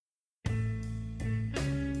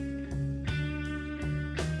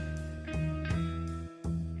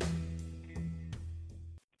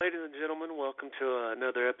Ladies and gentlemen, welcome to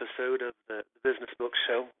another episode of the Business Book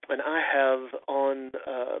Show. And I have on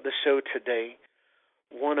the show today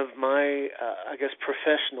one of my,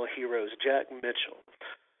 professional heroes, Jack Mitchell.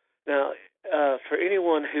 Now, for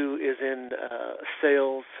anyone who is in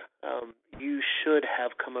sales, you should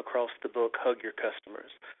have come across the book Hug Your Customers.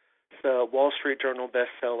 It's a Wall Street Journal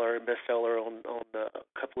bestseller and bestseller on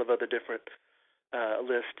a couple of other different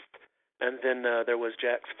lists. And then there was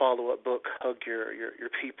Jack's follow-up book, Hug Your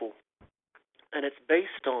People. And it's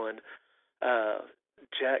based on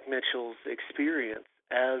Jack Mitchell's experience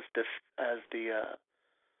as the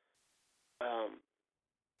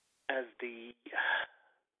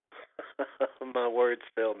my words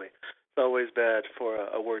fail me. It's always bad for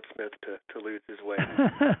a wordsmith to lose his way.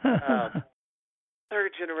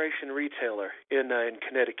 Third generation retailer in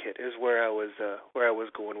Connecticut is where I was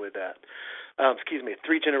going with that.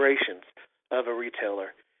 3 generations of a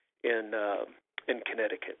retailer in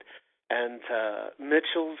Connecticut, and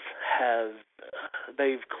Mitchell's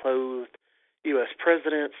they've clothed U.S.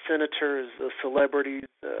 presidents, senators, celebrities,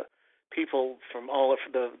 people from all of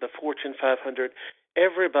the Fortune 500.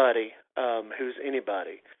 Everybody who's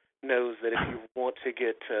anybody knows that if you want to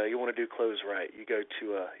you want to do clothes right, you go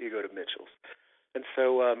to Mitchell's. And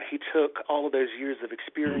so he took all of those years of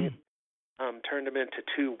experience, turned them into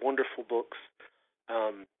 2 wonderful books,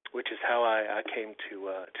 which is how I came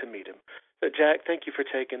to meet him. So, Jack, thank you for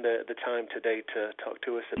taking the time today to talk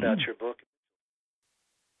to us about your book.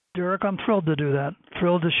 Derek, I'm thrilled to do that.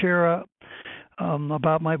 Thrilled to share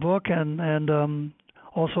about my book and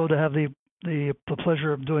also to have the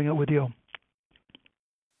pleasure of doing it with you.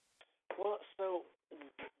 Well, so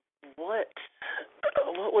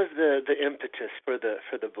what was the impetus for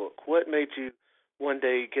the book? What made you one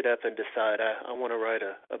day get up and decide I want to write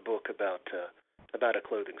a book about a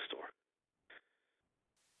clothing store?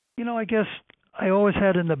 I guess I always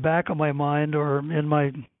had in the back of my mind or in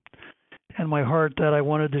my heart that I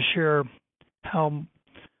wanted to share how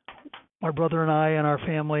my brother and I and our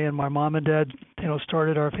family and my mom and dad,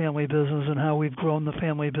 started our family business and how we've grown the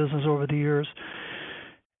family business over the years.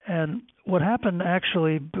 And what happened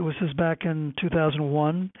actually, this was back in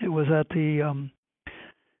 2001. It was at the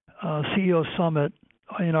CEO Summit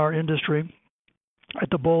in our industry at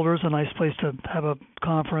the Boulders, a nice place to have a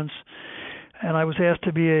conference. And I was asked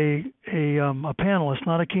to be a panelist,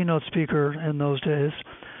 not a keynote speaker in those days,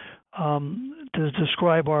 to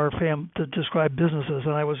describe describe businesses.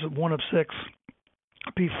 And I was one of 6.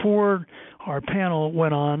 Before our panel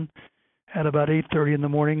went on at about 8:30 in the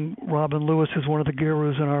morning, Robin Lewis is one of the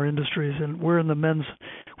gurus in our industries, and we're in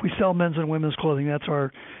we sell men's and women's clothing. That's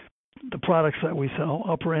the products that we sell,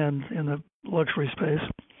 upper end in the luxury space.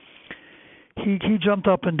 He jumped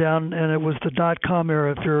up and down, and it was the .com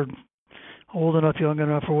era. If you're old enough, young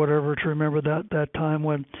enough, or whatever to remember that time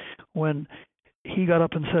when he got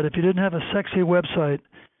up and said, if you didn't have a sexy website,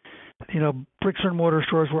 bricks and mortar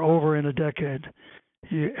stores were over in a decade.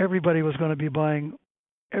 Everybody was going to be buying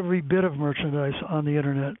every bit of merchandise on the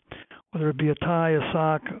internet, whether it be a tie, a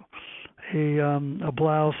sock, a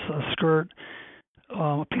blouse, a skirt,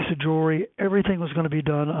 a piece of jewelry. Everything was going to be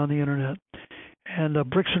done on the internet, and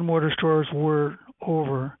bricks and mortar stores were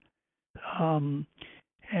over.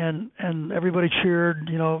 And everybody cheered.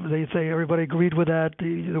 They say everybody agreed with that.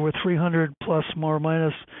 There were 300 plus, more or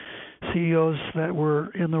minus, CEOs that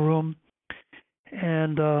were in the room.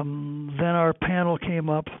 And then our panel came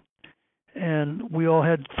up, and we all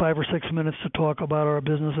had 5 or 6 minutes to talk about our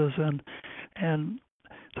businesses. And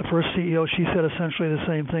the first CEO, she said essentially the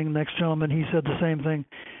same thing. Next gentleman, he said the same thing.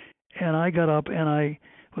 And I got up, and it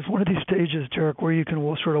was one of these stages, Derek, where you can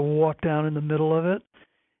sort of walk down in the middle of it.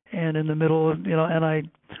 And in the middle of, and I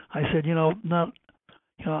said,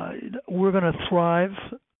 we're going to thrive,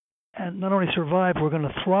 and not only survive, we're going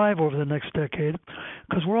to thrive over the next decade,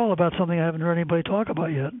 because we're all about something I haven't heard anybody talk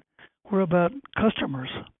about yet. We're about customers.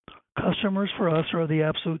 Customers for us are the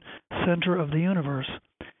absolute center of the universe,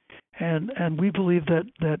 and we believe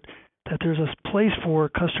that there's a place for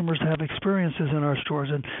customers to have experiences in our stores,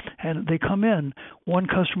 and they come in one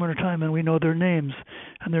customer at a time, and we know their names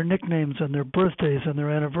and their nicknames and their birthdays and their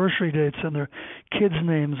anniversary dates and their kids'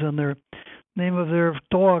 names and their name of their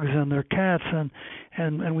dogs and their cats,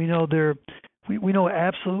 and we know we know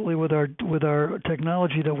absolutely with our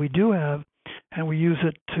technology that we do have, and we use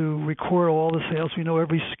it to record all the sales. We know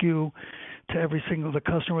every SKU to every single the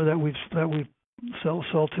customer that we sell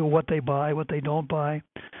to, what they buy, what they don't buy.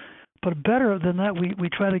 But better than that, we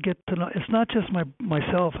try to get to know. It's not just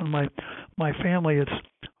myself and my family. It's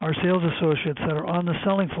our sales associates that are on the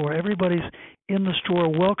selling floor. Everybody's in the store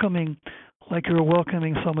welcoming, like you're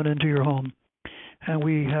welcoming someone into your home. and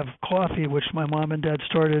we have coffee, which my mom and dad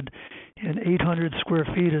started in 800 square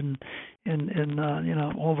feet in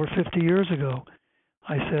over 50 years ago.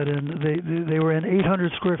 I said, and they were in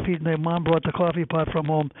 800 square feet, and their mom brought the coffee pot from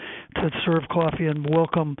home to serve coffee and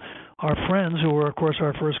welcome our friends, who were, of course,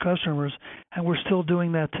 our first customers, and we're still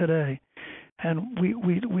doing that today. And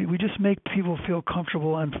we just make people feel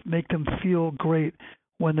comfortable and make them feel great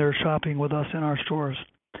when they're shopping with us in our stores.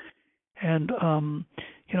 And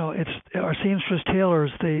it's our seamstress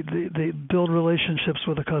tailors. They build relationships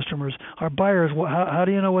with the customers. Our buyers. How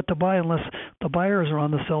do you know what to buy unless the buyers are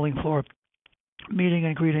on the selling floor, meeting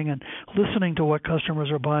and greeting and listening to what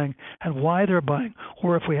customers are buying and why they're buying,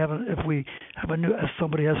 or if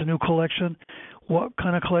somebody has a new collection, what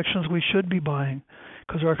kind of collections we should be buying,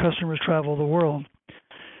 because our customers travel the world.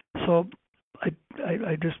 So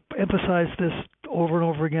I just emphasize this over and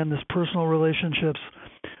over again, this personal relationships,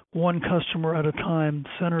 one customer at a time,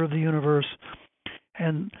 center of the universe.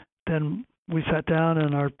 And then we sat down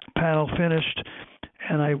and our panel finished,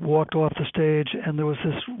 and I walked off the stage, and there was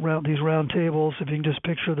these round tables, if you can just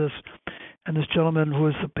picture this. And this gentleman who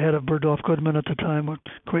was the head of Bergdorf Goodman at the time, a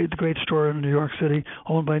great store in New York City,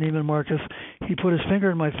 owned by Neiman Marcus, he put his finger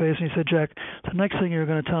in my face and he said, "Jack, the next thing you're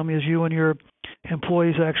going to tell me is you and your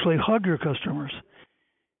employees actually hug your customers."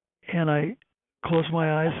 And I closed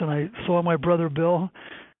my eyes and I saw my brother Bill,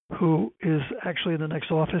 who is actually in the next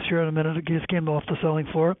office here in a minute. He just came off the selling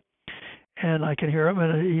floor, and I can hear him.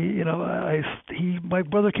 And my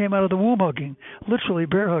brother came out of the womb hugging, literally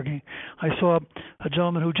bear hugging. I saw a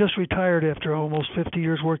gentleman who just retired after almost 50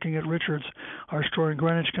 years working at Richards, our store in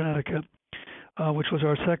Greenwich, Connecticut, which was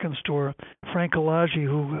our second store. Frank Alagi,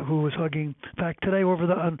 who was hugging. In fact, today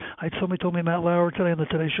somebody told me Matt Lauer today on the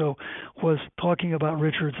Today Show was talking about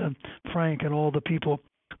Richards and Frank and all the people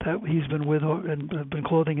that he's been with and been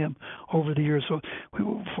clothing him over the years. So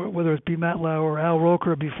whether it be Matt Lauer or Al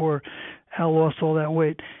Roker before Al lost all that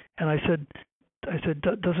weight, and I said,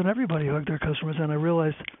 doesn't everybody hug their customers? And I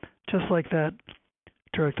realized, just like that,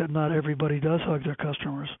 Derek, that not everybody does hug their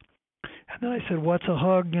customers. And then I said, what's a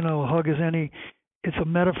hug? A hug is it's a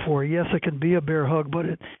metaphor. Yes, it can be a bear hug, but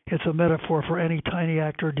it's a metaphor for any tiny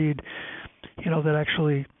act or deed, that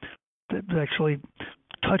actually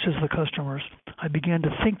touches the customers. I began to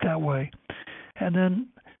think that way. And then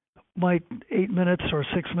my 8 minutes or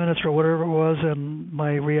 6 minutes or whatever it was, and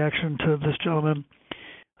my reaction to this gentleman,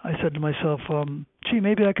 I said to myself, gee,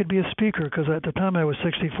 maybe I could be a speaker, because at the time I was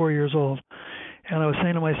 64 years old. And I was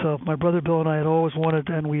saying to myself, my brother Bill and I had always wanted,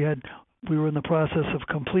 and we were in the process of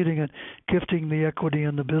completing it, gifting the equity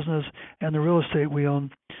in the business and the real estate we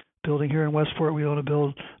own, building here in Westport. We own a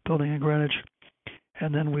building in Greenwich.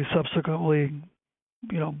 And then we subsequently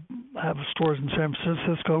have stores in San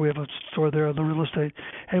Francisco. We have a store there, the real estate.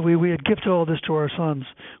 And we had gifted all this to our sons.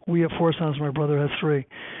 We have 4 sons. My brother has 3.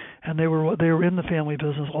 And they were in the family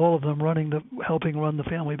business, all of them helping run the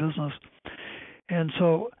family business. And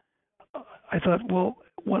so I thought, well,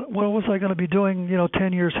 what was I going to be doing,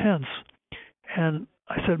 10 years hence? And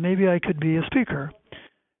I said, maybe I could be a speaker.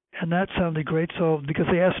 And that sounded great. So because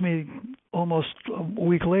they asked me almost a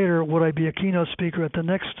week later, would I be a keynote speaker at the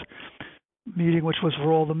next meeting, which was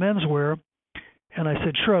for all the menswear, and I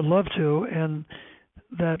said, sure, I'd love to. And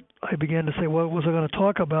that I began to say, what was I going to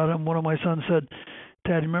talk about? And one of my sons said,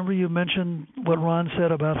 Dad, remember you mentioned what Ron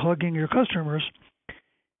said about hugging your customers?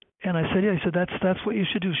 And I said, yeah. He said, that's what you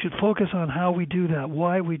should do. You should focus on how we do that,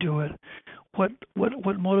 why we do it, what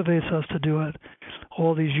motivates us to do it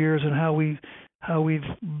all these years, and how we've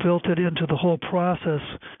built it into the whole process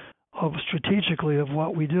of strategically of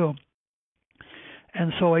what we do.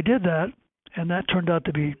 And so I did that. And that turned out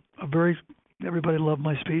to be everybody loved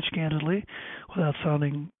my speech, candidly, without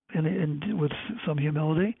sounding with some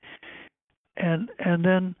humility. And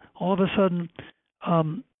then all of a sudden,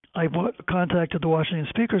 I contacted the Washington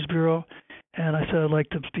Speakers Bureau, and I said I'd like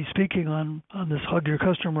to be speaking on this hug your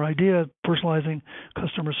customer idea, personalizing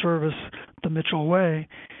customer service the Mitchell way.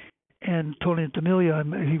 And Tony D'Amelia,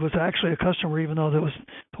 he was actually a customer, even though there was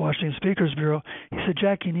the Washington Speakers Bureau. He said,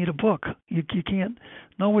 Jack, you need a book. You can't,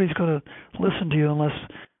 nobody's going to listen to you unless,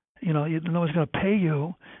 nobody's going to pay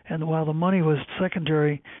you. And while the money was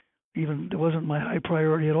secondary, even it wasn't my high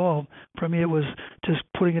priority at all. For me, it was just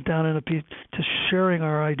putting it down in a piece, just sharing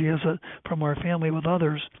our ideas from our family with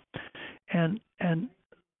others. And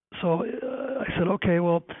so I said, okay,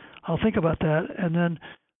 well, I'll think about that. And then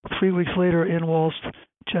 3 weeks later, in waltzed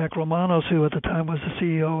Jack Romanos, who at the time was the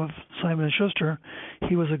CEO of Simon & Schuster.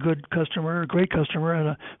 He was a good customer, a great customer, and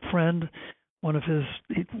a friend. One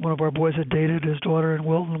of our boys had dated his daughter in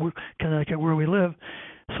Wilton, Connecticut, where we live.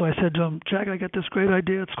 So I said to him, Jack, I got this great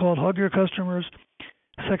idea. It's called Hug Your Customers.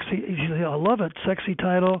 Sexy. He said, I love it. Sexy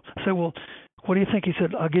title. I said, well, what do you think? He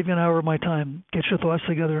said, I'll give you an hour of my time. Get your thoughts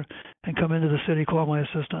together and come into the city. Call my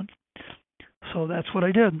assistant. So that's what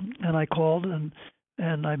I did. And I called and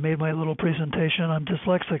I made my little presentation. I'm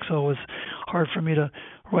dyslexic, so it was hard for me to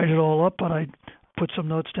write it all up, but I put some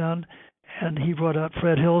notes down. And he brought out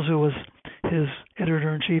Fred Hills, who was his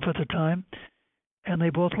editor-in-chief at the time, and they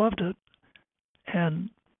both loved it. And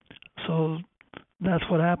so that's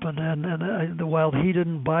what happened. While he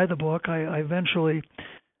didn't buy the book, I eventually,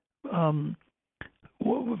 Fred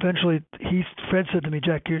said to me,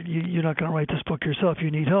 Jack, you're not going to write this book yourself. You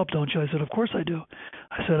need help, don't you? I said, of course I do.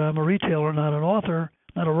 I said, I'm a retailer, not an author,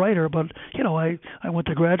 not a writer, but I went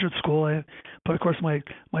to graduate school. But of course my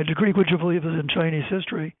degree, would you believe, is in Chinese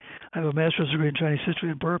history. I have a master's degree in Chinese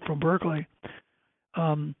history from Berkeley.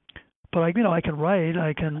 But I can write.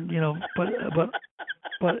 I can,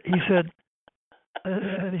 but he said,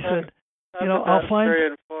 and he said, I'll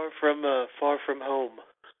find far from home.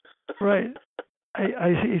 Right.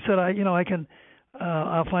 He said, I can,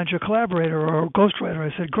 I'll find you a collaborator or a ghostwriter.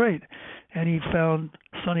 I said, great. And he found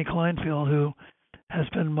Sonny Kleinfield, who has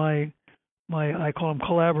been my I call him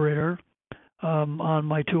collaborator on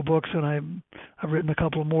my two books, and I've written a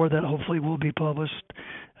couple more that hopefully will be published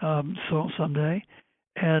so someday.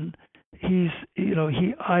 And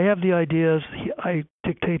I have the ideas. I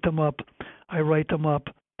dictate them up, I write them up,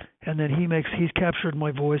 and then he's captured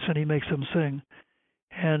my voice and he makes them sing.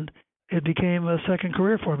 And it became a second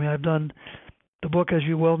career for me. I've done the book, as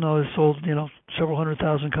you well know, has sold several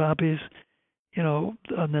 100,000 copies. And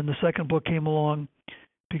then the second book came along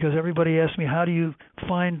because everybody asked me, how do you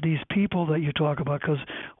find these people that you talk about? Because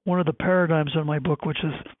one of the paradigms in my book, which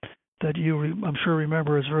is that I'm sure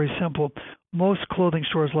remember, is very simple. Most clothing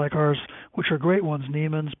stores like ours, which are great ones,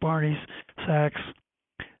 Neiman's, Barney's, Saks,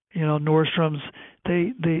 Nordstrom's,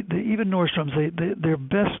 even Nordstrom's, they're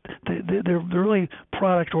best. They're really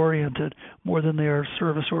product oriented more than they are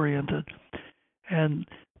service oriented, and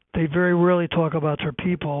they very rarely talk about their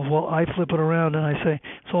people. Well, I flip it around and I say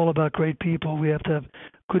it's all about great people. We have to have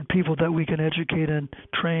good people that we can educate and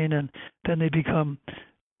train, and then they become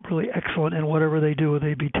really excellent in whatever they do.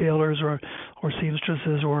 They be tailors or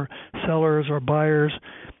seamstresses or sellers or buyers,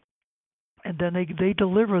 and then they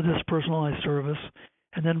deliver this personalized service.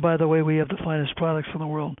 And then, by the way, we have the finest products in the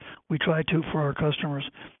world. We try to for our customers.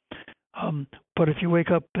 But if you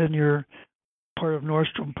wake up and you're part of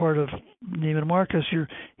Nordstrom, part of Neiman Marcus, you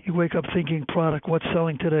wake up thinking product. What's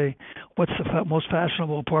selling today? What's the most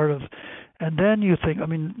fashionable part of? And then you think,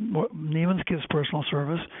 Neiman's gives personal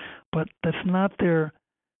service, but that's not their.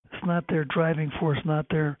 It's not their driving force.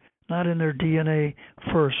 Not in their DNA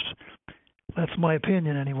first. That's my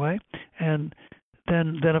opinion anyway. And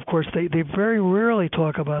then of course they very rarely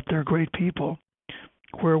talk about their great people,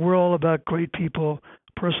 where we're all about great people,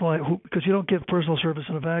 because you don't give personal service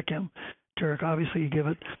in a vacuum, Derek. Obviously you give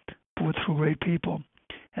it through great people.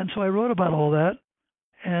 And so I wrote about all that,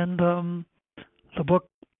 and the book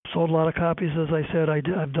sold a lot of copies. As I said,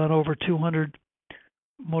 I've done over 200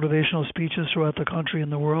 motivational speeches throughout the country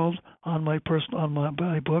and the world on my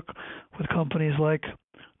book, with companies like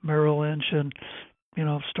Merrill Lynch and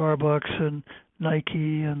Starbucks and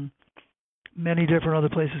Nike and many different other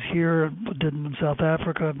places here. I did them in South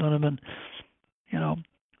Africa. I've done them in,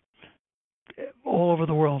 all over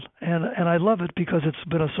the world. And I love it because it's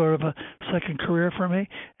been a sort of a second career for me.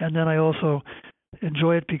 And then I also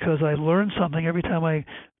enjoy it because I learn something every time I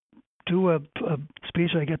do a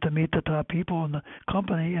speech. I get to meet the top people in the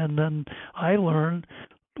company, and then I learn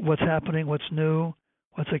what's happening, what's new,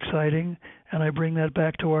 what's exciting, and I bring that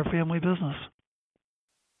back to our family business.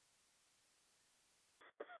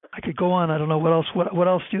 I could go on. I don't know what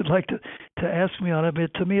else you'd like to ask me on it.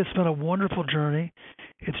 But to me, it's been a wonderful journey.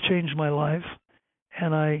 It's changed my life,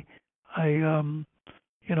 and I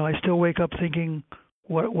still wake up thinking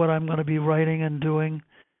what I'm going to be writing and doing.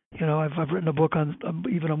 I've written a book on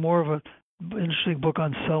even more of a interesting book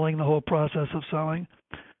on selling, the whole process of selling,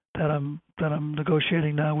 that I'm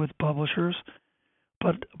negotiating now with publishers.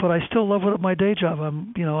 But I still love my day job.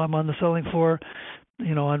 I'm on the selling floor,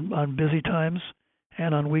 on busy times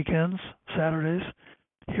and on weekends, Saturdays,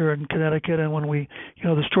 here in Connecticut. And when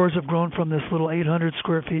the stores have grown from this little 800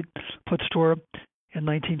 square foot store in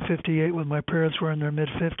 1958 when my parents were in their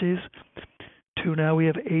mid-50s to now we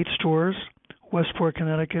have 8 stores: Westport,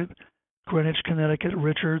 Connecticut, Greenwich, Connecticut,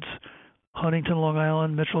 Richards, Huntington, Long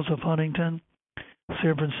Island, Mitchell's of Huntington,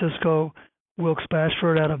 San Francisco,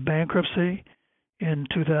 Wilkes-Bashford out of bankruptcy in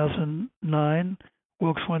 2009.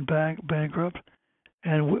 Wilkes went bankrupt.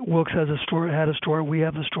 And Wilkes had a store. We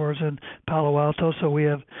have the stores in Palo Alto, so we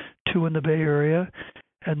have 2 in the Bay Area.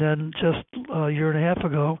 And then just a year and a half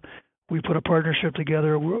ago, we put a partnership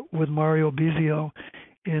together with Mario Bizio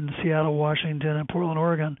in Seattle, Washington, and Portland,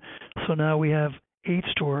 Oregon. So now we have 8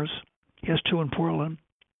 stores. He has 2 in Portland.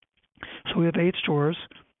 So we have 8 stores.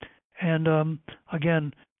 And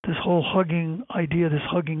again, this whole hugging idea, this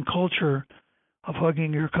hugging culture of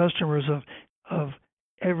hugging your customers, of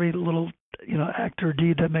every little act or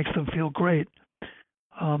deed that makes them feel great.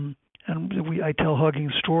 And I tell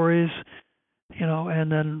hugging stories,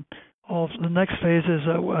 and then the next phase is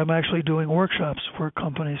I'm actually doing workshops for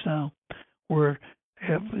companies now, where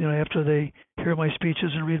after they hear my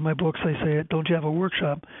speeches and read my books, they say, "Don't you have a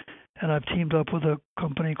workshop?" And I've teamed up with a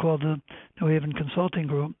company called the New Haven Consulting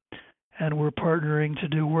Group, and we're partnering to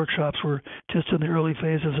do workshops. We're just in the early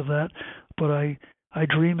phases of that, but I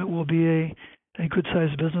dream it will be a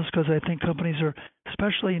good-sized business, because I think companies are,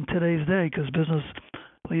 especially in today's day, because business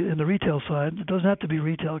in the retail side, it doesn't have to be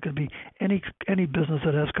retail; it could be any business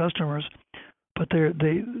that has customers, but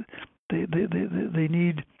they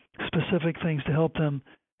need specific things to help them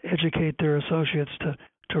educate their associates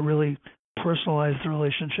to really personalize the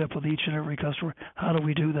relationship with each and every customer. How do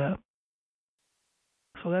we do that?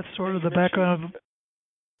 So that's sort of the background of.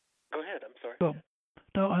 Go ahead. I'm sorry. So,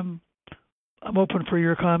 no, I'm open for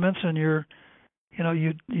your comments, and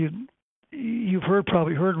you've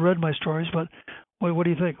probably read my stories, but what do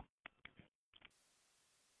you think?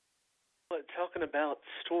 Well, talking about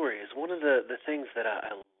stories, one of the things that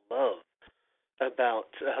I love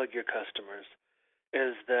about Hug Your Customers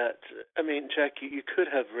is that, Jack, you could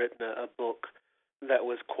have written a book that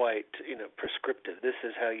was quite, prescriptive. This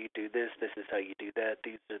is how you do this. This is how you do that.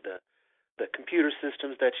 These are the computer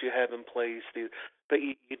systems that you have in place. But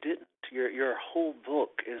you didn't. Your whole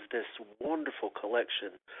book is this wonderful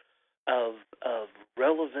collection of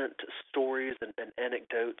relevant stories and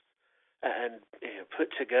anecdotes, and put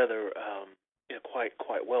together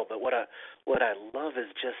quite well. But what I love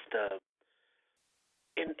is just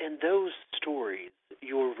in those stories,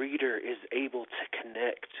 your reader is able to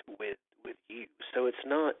connect with you. So it's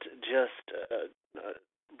not just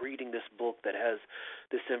reading this book that has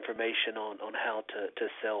this information on how to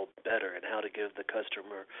sell better and how to give the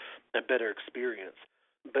customer a better experience.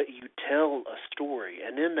 But you tell a story,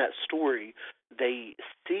 and in that story, they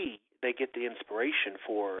get the inspiration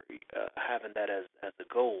for having that as a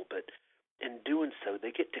goal. But in doing so,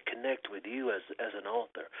 they get to connect with you as an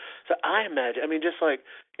author. So I imagine, just like,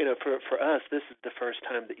 for us, this is the first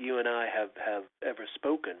time that you and I have ever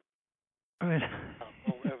spoken. Right.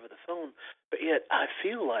 Over the phone. But yet I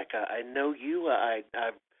feel like I know you.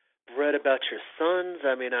 I've read about your sons.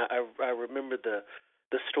 I remember the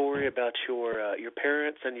story about your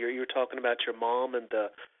parents, and you were talking about your mom and the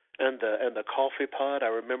coffee pot. I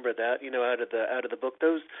remember that, out of the book.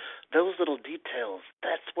 Those little details,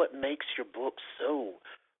 that's what makes your book so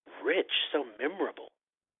rich, so memorable.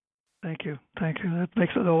 Thank you.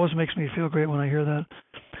 That always makes me feel great when I hear that,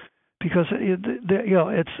 because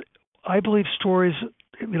it's. I believe stories.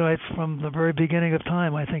 From the very beginning of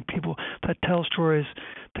time, I think people that tell stories,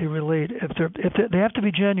 they relate. If they have to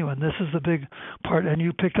be genuine. This is the big part, and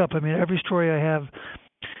you picked up. Every story I have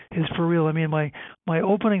is for real. My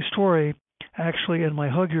opening story, actually, in my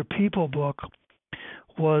Hug Your People book,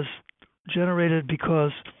 was generated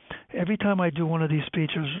because every time I do one of these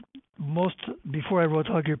speeches, before I wrote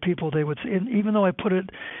Hug Your People, they would say, even though I put it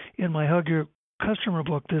in my Hug Your Customer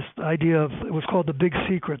book, this idea of, it was called The Big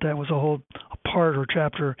Secret. That was a part or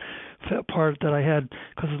chapter part that I had,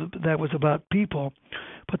 because that was about people.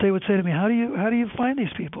 But they would say to me, how do you find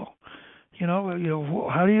these people?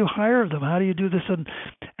 How do you hire them? How do you do this?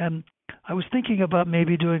 And I was thinking about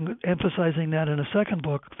maybe emphasizing that in a second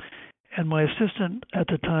book. And my assistant at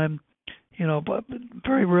the time, but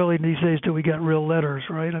very rarely these days do we get real letters,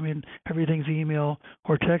 right? Everything's email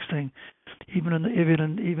or texting, even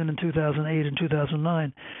in 2008 and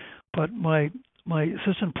 2009. But my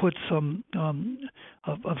assistant put some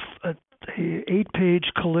a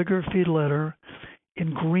 8-page calligraphy letter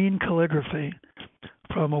in green calligraphy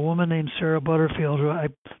from a woman named Sarah Butterfield, who I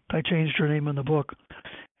changed her name in the book.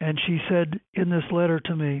 And she said in this letter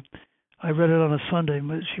to me, I read it on a Sunday,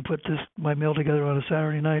 but she put my mail together on a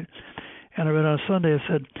Saturday night, and I read it on a Sunday. I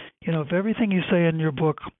said, if everything you say in your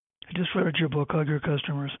book, I just read your book, Hug Your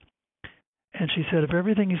Customers, and she said, if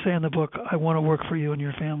everything you say in the book, I want to work for you and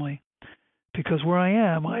your family, because where I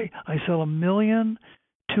am, I sell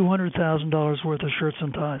 $1,200,000 worth of shirts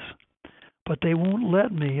and ties, but they won't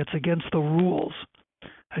let me. It's against the rules.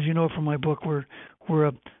 As you know from my book, we're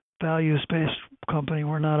a values-based company.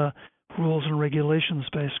 We're not a rules and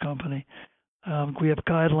regulations-based company. We have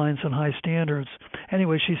guidelines and high standards.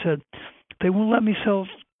 Anyway, she said, they won't let me sell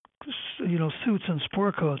suits and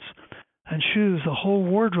sport coats and shoes, the whole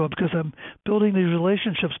wardrobe, because I'm building these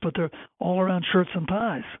relationships, but they're all around shirts and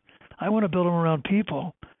ties. I want to build them around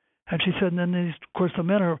people. And she said, and then these, of course, the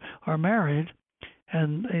men are married,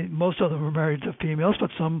 and most of them are married to females, but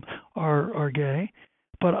some are gay.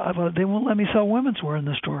 But they won't let me sell women's wear in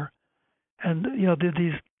the store. And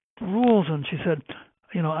these rules. And she said,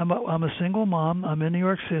 I'm a single mom. I'm in New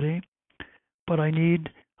York City, but I need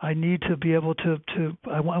to be able to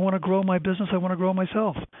I want to grow my business. I want to grow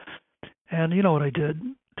myself. And you know what I did,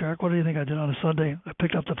 Derek? What do you think I did on a Sunday? I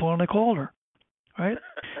picked up the phone and I called her. Right?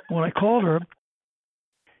 When I called her,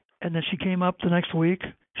 and then she came up the next week.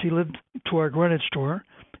 She lived to our Greenwich store,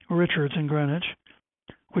 Richards in Greenwich,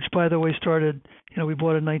 which, by the way, started, we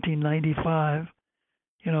bought in 1995,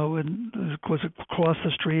 and it was across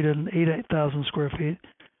the street in 8,000 square feet.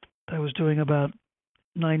 I was doing about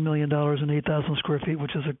 $9 million in 8,000 square feet,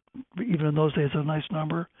 which is, even in those days, a nice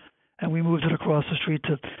number. And we moved it across the street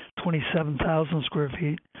to 27,000 square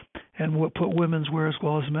feet and put women's wear as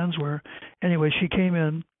well as men's wear. Anyway, she came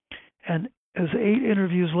in, and it was 8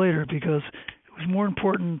 interviews later, because it was more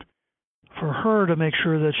important for her to make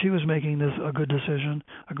sure that she was making this a good decision,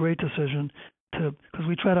 a great decision, because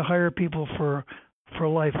we try to hire people for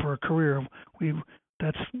life, for a career.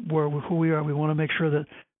 That's who we are. We want to make sure that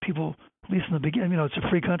people, at least in the beginning, it's a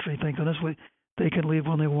free country, thank goodness, they can leave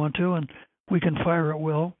when they want to, and we can fire at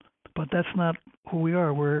will. But that's not who we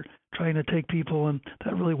are. We're trying to take people and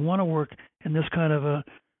that really want to work in this kind of an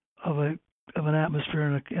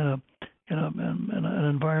atmosphere, in an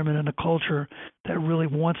environment and a culture that really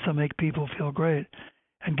wants to make people feel great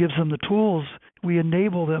and gives them the tools. We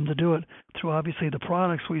enable them to do it through, obviously, the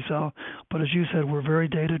products we sell. But as you said, we're very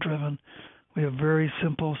data driven. We have very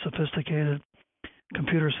simple, sophisticated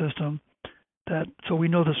computer system so we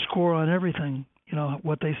know the score on everything,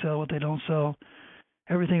 what they sell, what they don't sell,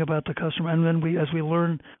 everything about the customer. And then as we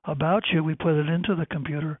learn about you, we put it into the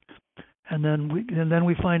computer, and then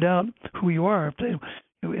we find out who you are.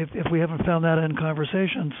 If we haven't found that in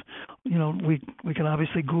conversations, we can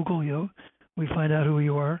obviously Google you. We find out who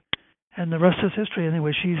you are, and the rest is history.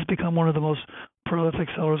 Anyway, she's become one of the most prolific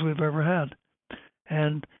sellers we've ever had,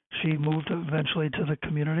 and she moved eventually to the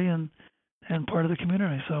community and part of the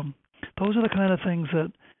community. So those are the kind of things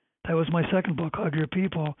that was my second book, Hug Your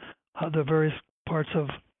People, the various parts of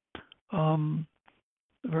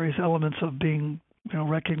various elements of being,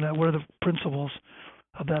 recognized. What are the principles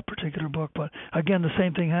of that particular book? But again, the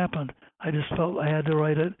same thing happened. I just felt I had to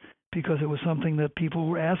write it because it was something that people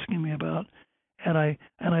were asking me about, and I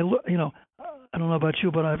I don't know about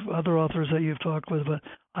you, but I've other authors that you've talked with, but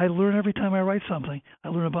I learn every time I write something. I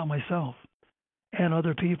learn about myself and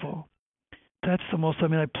other people. That's the most.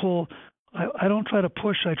 I don't try to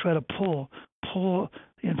push. I try to pull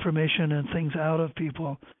information and things out of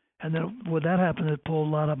people. And then when that happened, it pulled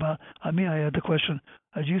a lot about me. I had the question,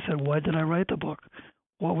 as you said, why did I write the book?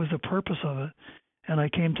 What was the purpose of it? And I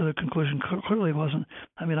came to the conclusion, clearly it wasn't.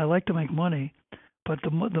 I like to make money, but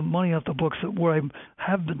the money off the books where I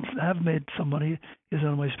have made some money is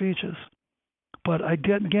on my speeches. But I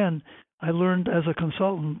learned as a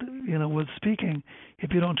consultant, with speaking,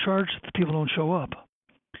 if you don't charge, people don't show up.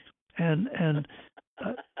 And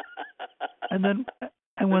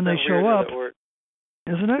when they show up,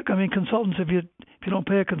 isn't it? Consultants, if you don't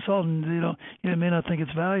pay a consultant, you may not think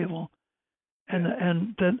it's valuable.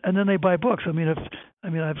 And then they buy books. I've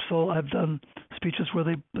done speeches where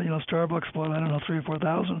Starbucks bought, 3,000 or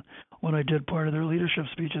 4,000 when I did part of their leadership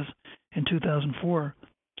speeches in 2004,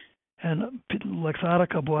 and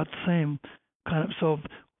Luxottica bought the same kind of. So,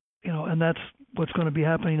 and that's what's going to be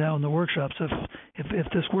happening now in the workshops. If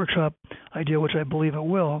this workshop idea, which I believe it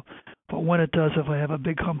will, but when it does, if I have a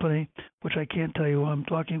big company, which I can't tell you who I'm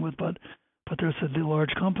talking with, but there's the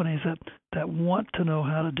large companies that want to know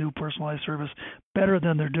how to do personalized service better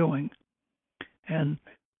than they're doing. And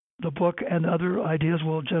the book and other ideas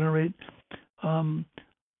will generate a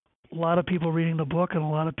lot of people reading the book and a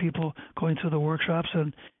lot of people going through the workshops.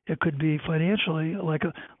 And it could be financially like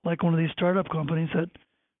one of these startup companies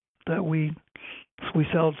that we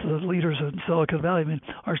sell to the leaders in Silicon Valley.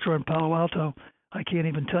 Our store in Palo Alto, I can't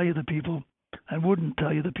even tell you the people. I wouldn't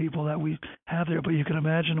tell you the people that we have there, but you can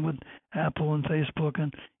imagine with Apple and Facebook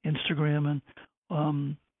and Instagram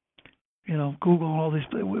and Google and all these.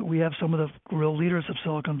 We have some of the real leaders of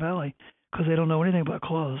Silicon Valley because they don't know anything about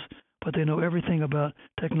clothes, but they know everything about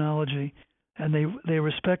technology, and they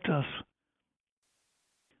respect us.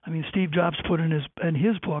 Steve Jobs put in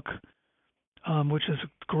his book, which is a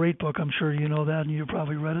great book. I'm sure you know that, and you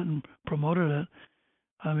probably read it and promoted it.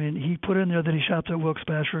 He put in there that he shopped at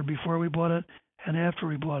Wilkes-Barre before we bought it and after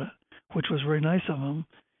we bought it, which was very nice of him.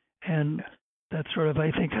 and that sort of,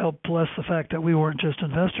 I think, helped bless the fact that we weren't just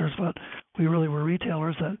investors, but we really were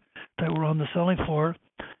retailers that were on the selling floor,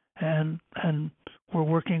 and were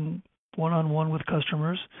working one-on-one with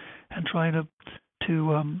customers and trying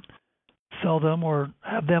to sell them or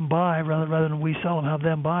have them buy rather than we sell them, have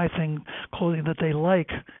them buy clothing that they like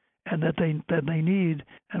and that they need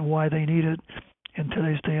and why they need it in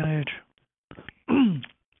today's day and age.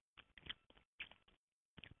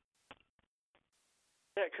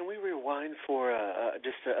 Yeah, can we rewind for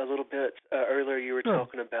just a little bit? Earlier, you were Sure.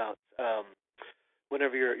 talking about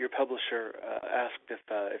whenever your publisher asked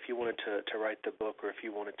if you wanted to write the book or if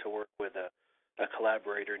you wanted to work with a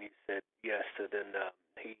collaborator, and you said yes. So then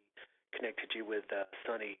he connected you with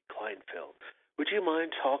Sonny Kleinfeld. Would you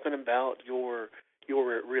mind talking about your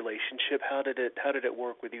relationship? How did it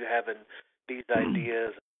work with you having these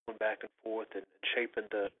ideas, going back and forth, and shaping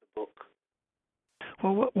the book?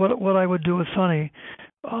 Well, what I would do with Sonny,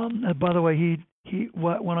 and by the way,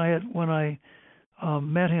 when I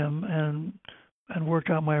met him and worked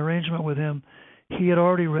out my arrangement with him, he had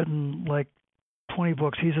already written like 20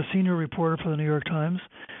 books. He's a senior reporter for the New York Times,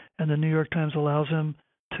 and the New York Times allows him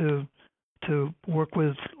to work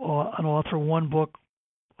with an author one book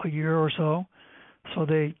a year or so. So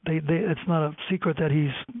they it's not a secret that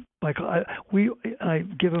he's like I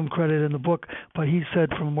give him credit in the book, but he said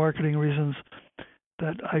for marketing reasons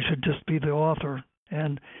that I should just be the author,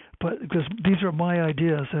 but because these are my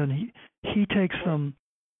ideas and he takes them.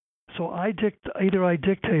 So either I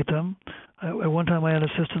dictate them. At one time I had an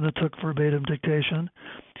assistant that took verbatim dictation,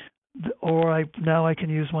 or now I can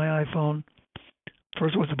use my iPhone.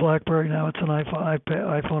 First it was a BlackBerry, now it's an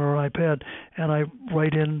iPhone or iPad, and I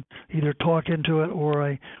either talk into it or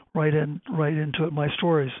I write into it my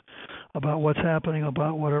stories about what's happening,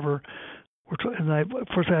 about whatever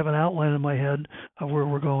first I have an outline in my head of where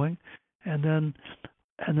we're going, and then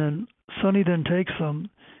Sonny then takes them,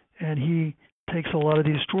 and he takes a lot of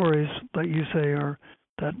these stories that you say are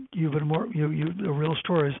that you've been the real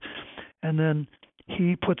stories, and then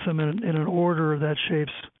he puts them in an order that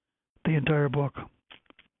shapes the entire book.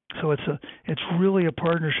 So it's really a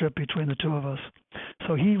partnership between the two of us.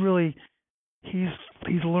 So he's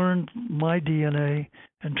learned my DNA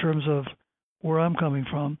in terms of where I'm coming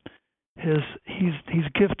from. He's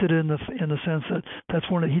gifted in the sense that that's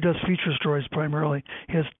he does feature stories primarily.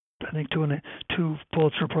 He has I think two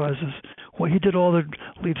Pulitzer Prizes. Well, he did all the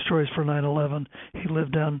lead stories for 9/11. He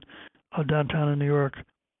lived downtown in New York,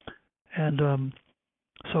 and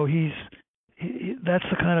so that's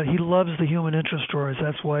the kind of he loves the human interest stories.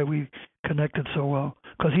 That's why we connected so well,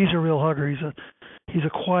 because he's a real hugger. He's a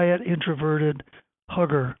quiet, introverted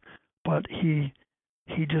hugger, but he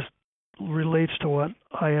just relates to what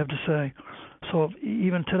I have to say. So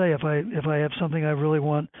even today, if I have something I really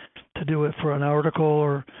want to do it for an article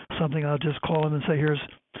or something, I'll just call him and say,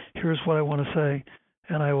 here's what I want to say,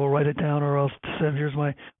 and I will write it down, or I'll send here's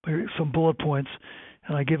some bullet points,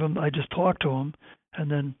 and I just talk to him,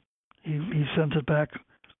 and then he sends it back,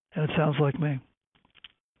 and it sounds like me.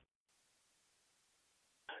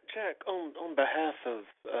 Jack, on behalf of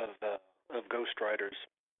ghostwriters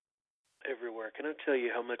everywhere, can I tell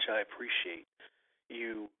you how much I appreciate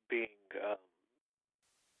you being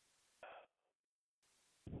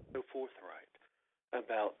so forthright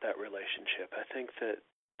about that relationship? I think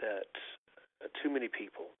that too many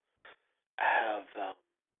people have,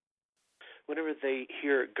 whenever they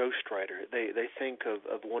hear ghostwriter, they think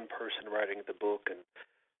of one person writing the book and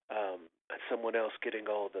someone else getting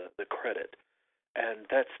all the credit, and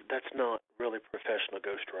that's not really professional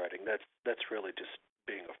ghostwriting. That's really just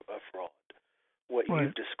being a fraud. What Right.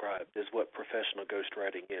 you've described is what professional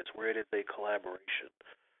ghostwriting is, where it is a collaboration,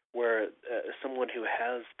 where someone who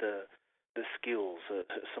has the skills,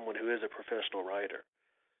 someone who is a professional writer,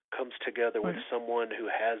 comes together with Right. someone who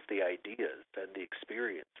has the ideas and the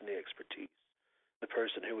experience and the expertise, the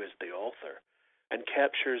person who is the author, and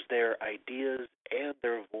captures their ideas and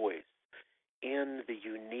their voice in the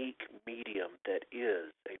unique medium that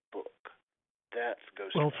is a book. That's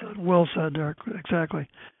ghostwriting. Well said, Derek. Exactly.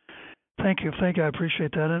 Thank you. I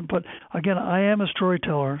appreciate that. But again, I am a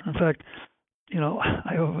storyteller. In fact,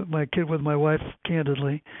 I owe my kid with my wife.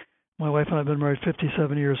 Candidly, my wife and I have been married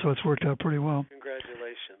 57 years, so it's worked out pretty well.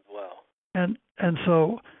 Congratulations. Wow. And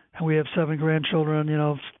we have 7 grandchildren.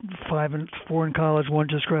 4 in college, 1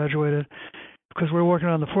 just graduated. Because we're working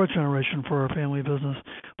on the 4th generation for our family business.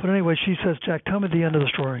 But anyway, she says, Jack, tell me the end of the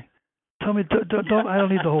story. Tell me, don't I don't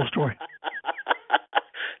need the whole story.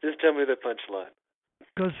 Just tell me the punchline.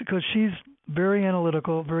 Because she's very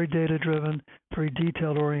analytical, very data-driven, very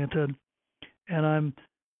detail-oriented, and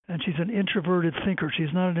she's an introverted thinker.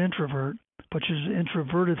 She's not an introvert, but she's an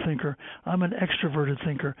introverted thinker. I'm an extroverted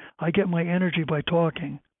thinker. I get my energy by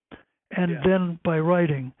talking, and then by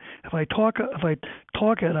writing. If I talk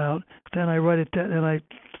it out, then I write it down, and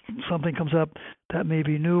something comes up that may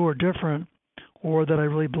be new or different, or that I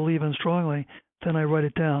really believe in strongly, then I write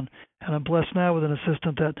it down. And I'm blessed now with an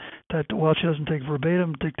assistant that while she doesn't take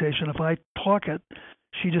verbatim dictation, if I talk it,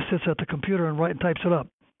 she just sits at the computer and types it up.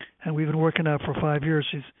 And we've been working out for 5 years.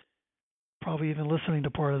 She's probably even listening to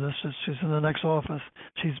part of this. She's in the next office.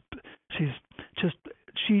 She's just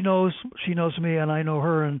she knows me and I know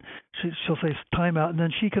her, and she'll say time out, and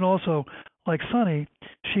then she can also, like Sunny,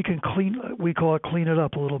 she can we call it clean it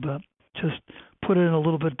up a little bit. Just put it in a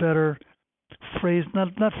little bit better phrase,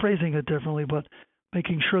 not phrasing it differently, but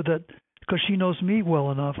making sure that, because she knows me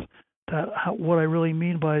well enough, that what I really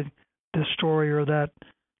mean by this story or that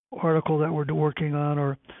article that we're working on,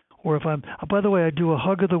 or if I'm. By the way, I do a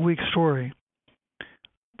hug of the week story.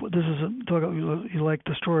 This is you like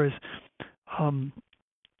the stories,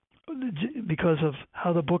 because of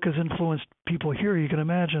how the book has influenced people here. You can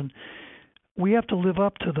imagine we have to live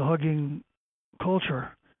up to the hugging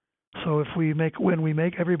culture. So if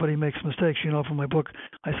everybody makes mistakes. From my book,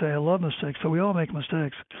 I say I love mistakes. So we all make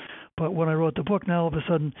mistakes. But when I wrote the book, now all of a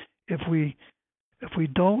sudden, if we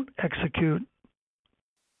don't execute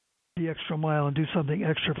the extra mile and do something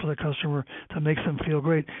extra for the customer that makes them feel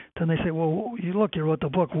great, then they say, well, you wrote the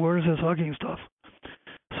book. Where's this hugging stuff?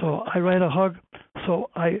 So I write a hug. So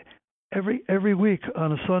every week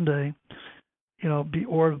on a Sunday,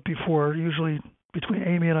 or before, usually between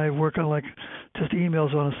Amy and I work on just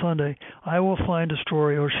emails on a Sunday, I will find a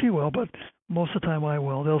story, or she will, but most of the time I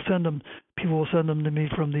will. People will send them to me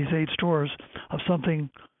from these 8 stores of something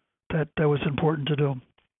that was important to do,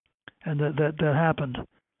 and that happened.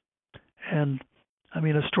 And I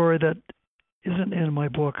mean, a story that isn't in my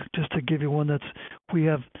book, just to give you one this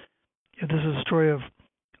is a story of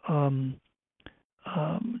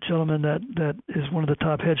gentleman that is one of the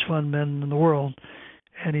top hedge fund men in the world,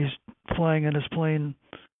 and he's flying in his plane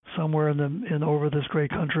somewhere over this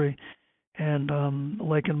great country, and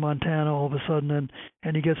like in Montana, all of a sudden,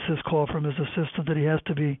 and he gets this call from his assistant that he has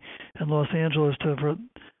to be in Los Angeles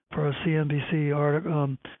for a CNBC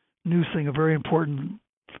article, news thing, a very important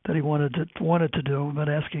that he wanted to do, been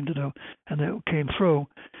asking to do, and it came through.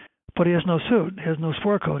 But he has no suit, he has no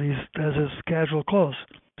sport coat, he has his casual clothes.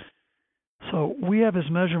 So we have his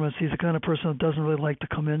measurements. He's the kind of person that doesn't really like to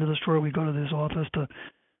come into the store. We go to his office to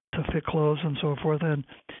fit clothes and so forth,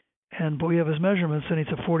 but we have his measurements, and he's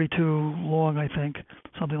a 42 long, I think,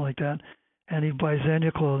 something like that, and he buys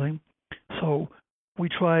Xenia clothing. So we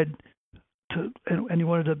tried to, and he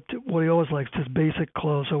wanted what he always likes, just basic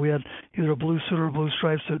clothes. So we had either a blue suit or a blue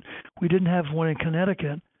striped suit. We didn't have one in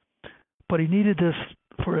Connecticut, but he needed this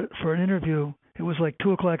for an interview. It was like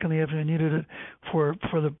 2:00 in the afternoon. He needed it for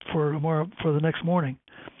tomorrow, for the next morning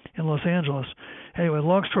in Los Angeles. Anyway,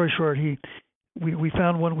 long story short, we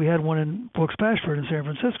found one. We had one in Wilkes-Barre in San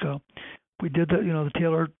Francisco. We did the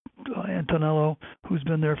Taylor Antonello, who's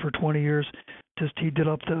been there for 20 years. He did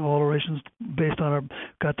up the alterations based on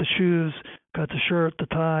got the shoes, got the shirt, the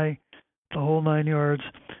tie, the whole 9 yards.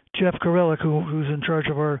 Jeff Gorelick, who's in charge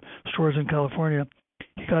of our stores in California,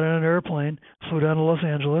 he got in an airplane, flew down to Los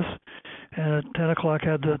Angeles, and at 10:00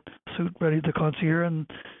 had the suit ready, the concierge, and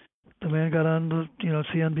the man got on the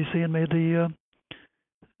CNBC and made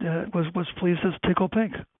was pleased as tickle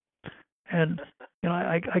pink. And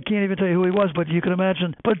I can't even tell you who he was, but you can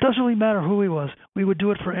imagine. But it doesn't really matter who he was. We would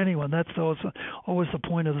do it for anyone. That's always the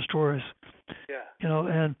point of the stories. Yeah.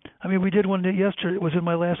 And I mean, we did one yesterday. It was in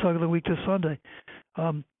my last hug of the week this Sunday.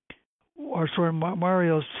 Our store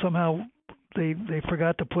Mario's, somehow they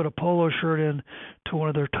forgot to put a polo shirt in to one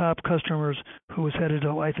of their top customers who was headed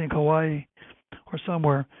to, I think, Hawaii or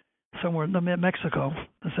somewhere in Mexico,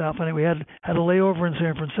 the South. And we had a layover in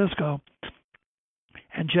San Francisco.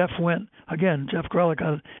 And Jeff Gorelick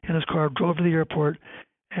got in his car, drove to the airport,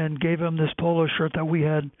 and gave him this polo shirt that we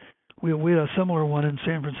had. We had a similar one in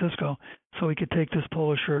San Francisco, so he could take this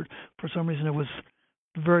polo shirt. For some reason, it was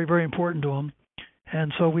very, very important to him,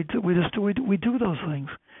 and so we do those things.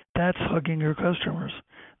 That's hugging your customers.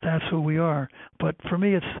 That's who we are. But for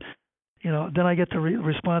me, it's then I get the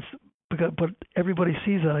response. But everybody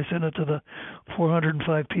sees that. I send it to the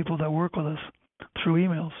 405 people that work with us through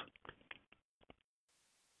emails.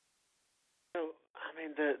 So, I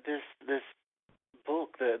mean, this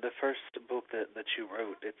book, the first book that you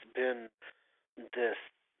wrote, it's been this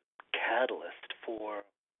catalyst for,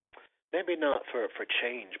 maybe not for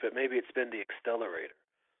change, but maybe it's been the accelerator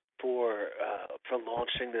for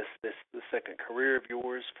launching this second career of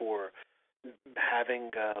yours, for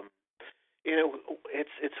having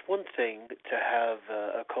It's one thing to have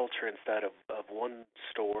a culture inside of one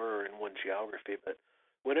store or in one geography, but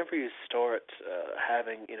whenever you start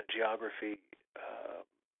having geography, uh,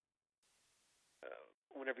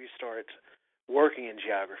 whenever you start working in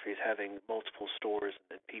geographies, having multiple stores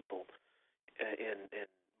and people in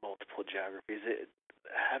multiple geographies,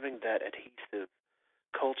 having that adhesive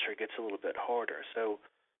culture gets a little bit harder. So,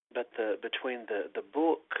 but between the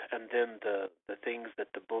book and then the things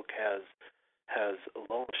that the book has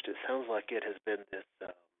launched, it sounds like it has been this.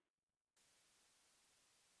 I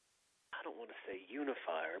don't want to say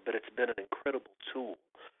unifier, but it's been an incredible tool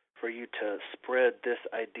for you to spread this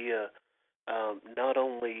idea not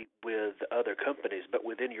only with other companies but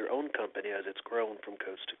within your own company as it's grown from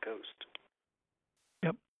coast to coast.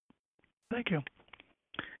 Yep. Thank you.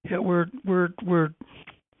 Yeah, we're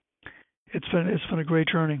it's been a great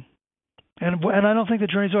journey, and I don't think the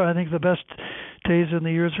journey's over. I think the best days and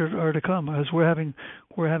the years are to come as we're having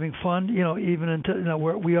fun. Even until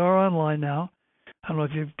we are online now. I don't know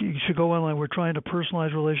if you should go online. We're trying to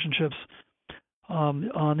personalize relationships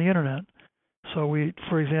on the internet. So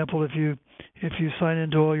for example, if you sign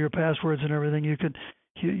into all your passwords and everything, you could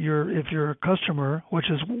if you're a customer, which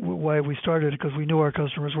is why we started, because we knew our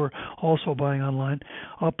customers were also buying online.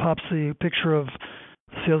 Up pops the picture of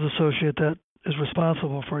the sales associate that is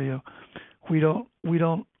responsible for you. We're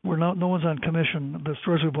not. No one's on commission. The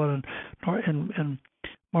stores we bought in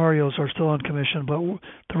Mario's are still on commission, but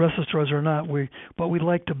the rest of the stores are not. But we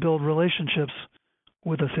like to build relationships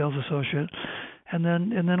with a sales associate, and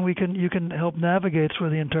then you can help navigate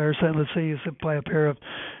through the entire site. Let's say you buy a pair of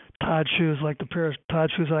Todd shoes, like the pair of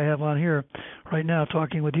Todd shoes I have on here right now,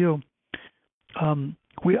 talking with you.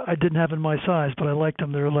 I didn't have in my size, but I liked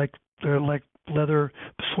them. They're like leather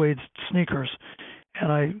suede sneakers,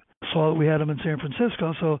 and I saw that we had them in San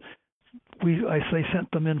Francisco, so they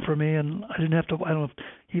sent them in for me, and I didn't have to. I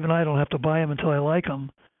don't have to buy them until I like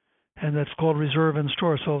them, and that's called reserve in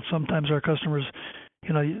store. So sometimes our customers,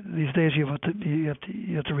 these days you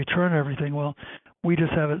have to return everything. Well, we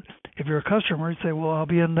just have it. If you're a customer, you say, well, I'll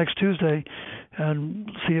be in next Tuesday and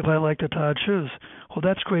see if I like the Todd shoes. Well,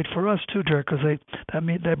 that's great for us too, Derek, because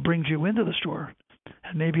that brings you into the store.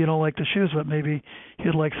 And maybe you don't like the shoes, but maybe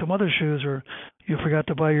you'd like some other shoes, or you forgot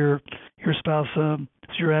to buy your spouse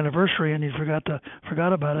it's your anniversary and you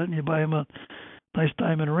forgot about it, and you buy him a nice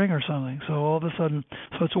diamond ring or something. So all of a sudden,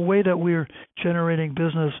 it's a way that we're generating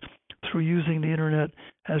business through using the internet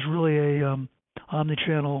as really a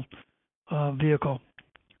omni-channel vehicle.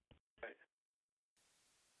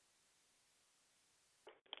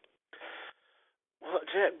 Well,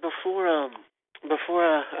 Jack, before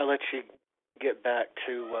I let you get back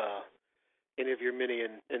to any of your many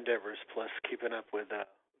endeavors, plus keeping up with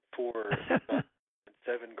 4 and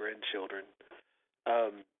 7 grandchildren,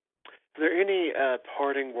 are there any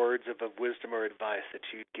parting words of wisdom or advice that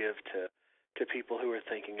you'd give to people who are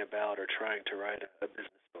thinking about or trying to write a business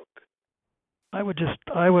book? I would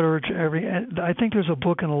urge I think there's a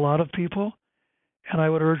book in a lot of people, and I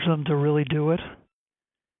would urge them to really do it.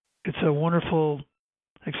 It's a wonderful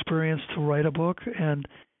experience to write a book, and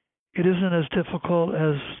it isn't as difficult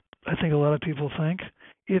as I think a lot of people think.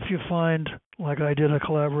 If you find, like I did, a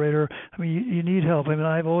collaborator, you need help.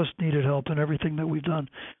 I've always needed help in everything that we've done.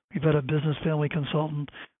 We've had a business family consultant.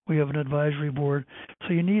 We have an advisory board.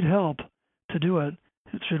 So you need help to do it.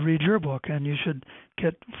 You should read your book, and you should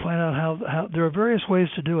find out how there are various ways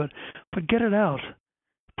to do it, but get it out.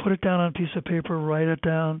 Put it down on a piece of paper, write it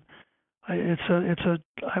down.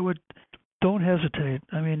 Don't hesitate.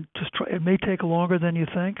 Just try. It may take longer than you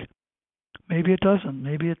think. Maybe it doesn't.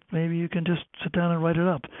 Maybe you can just sit down and write it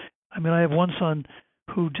up. I have one son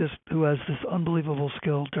who has this unbelievable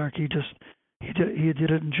skill, Dark. He did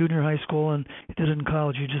it in junior high school and he did it in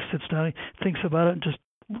college. He just sits down, he thinks about it, and just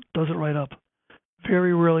does it right up.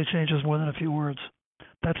 Very rarely changes more than a few words.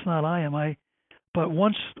 That's not But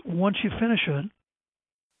once you finish it,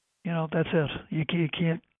 that's it. You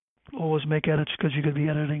can't always make edits because you could be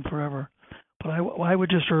editing forever. But I would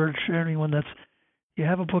just urge anyone you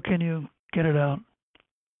have a book in you, get it out.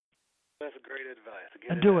 That's great advice.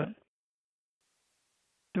 And do it.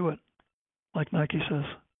 Do it. Like Nike says.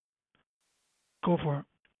 Go for it.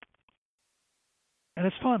 And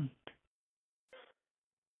it's fun.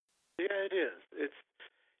 Yeah, it is.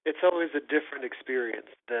 It's always a different experience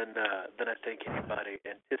than I think anybody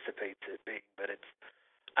anticipates it being. But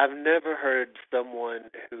I've never heard someone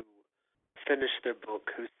who finished their book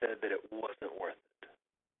who said that it wasn't worth it.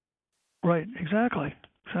 Right. Exactly.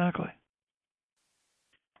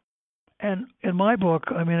 And in my book,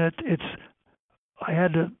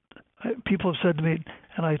 people have said to me,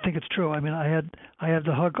 and I think it's true. I mean, I have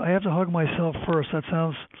to hug myself first. That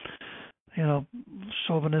sounds,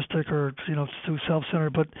 chauvinistic or too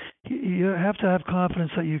self-centered, but you have to have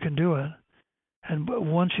confidence that you can do it. And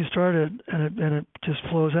once you start it and it just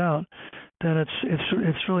flows out, then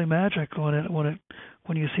it's really magic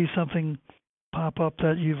when you see something pop up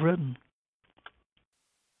that you've written.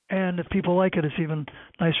 And if people like it, it's even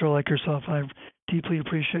nicer like yourself. I deeply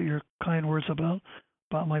appreciate your kind words about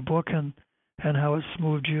my book and how it's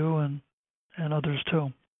moved you and others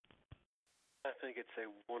too. I think it's a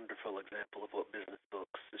wonderful example of what business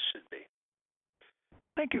books should be.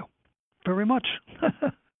 Thank you very much.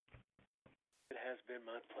 It has been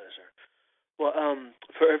my pleasure. Well,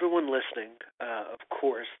 for everyone listening, of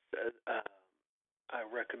course, I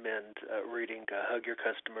recommend reading Hug Your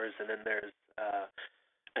Customers, and then there's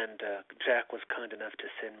Jack was kind enough to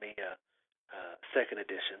send me a second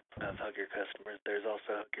edition of Hug Your Customers. There's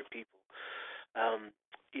also Hug Your People.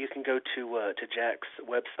 You can go to Jack's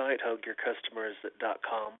website,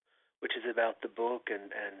 hugyourcustomers.com, which is about the book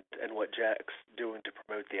and what Jack's doing to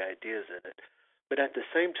promote the ideas in it. But at the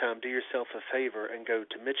same time, do yourself a favor and go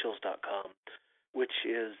to Mitchells.com, which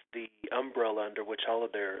is the umbrella under which all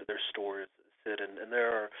of their stores sit. And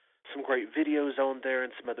there are some great videos on there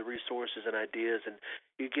and some other resources and ideas, and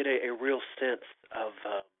you get a real sense of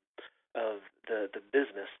the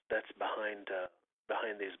business that's behind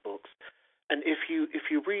these books. And if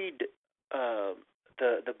you read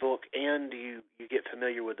the book and you get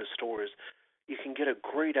familiar with the stores, you can get a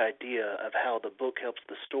great idea of how the book helps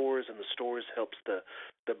the stores and the stores helps the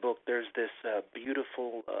book. There's this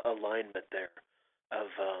beautiful alignment there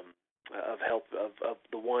of help of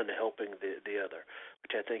the one helping the other,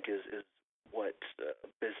 which I think is what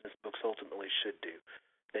business books ultimately should do.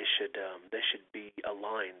 They should be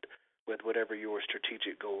aligned with whatever your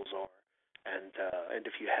strategic goals are. And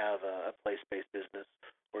if you have a place-based business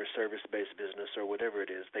or a service-based business or whatever it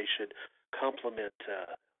is, they should complement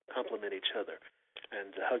each other.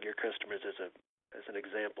 And Hug Your Customers as an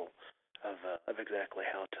example of exactly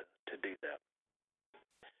how to do that.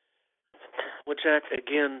 Well, Jack,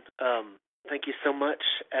 again, thank you so much,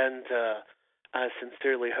 and I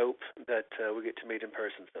sincerely hope that we get to meet in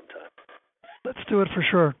person sometime. Let's do it for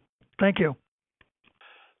sure. Thank you.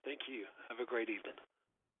 Thank you. Have a great evening.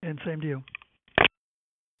 And same to you.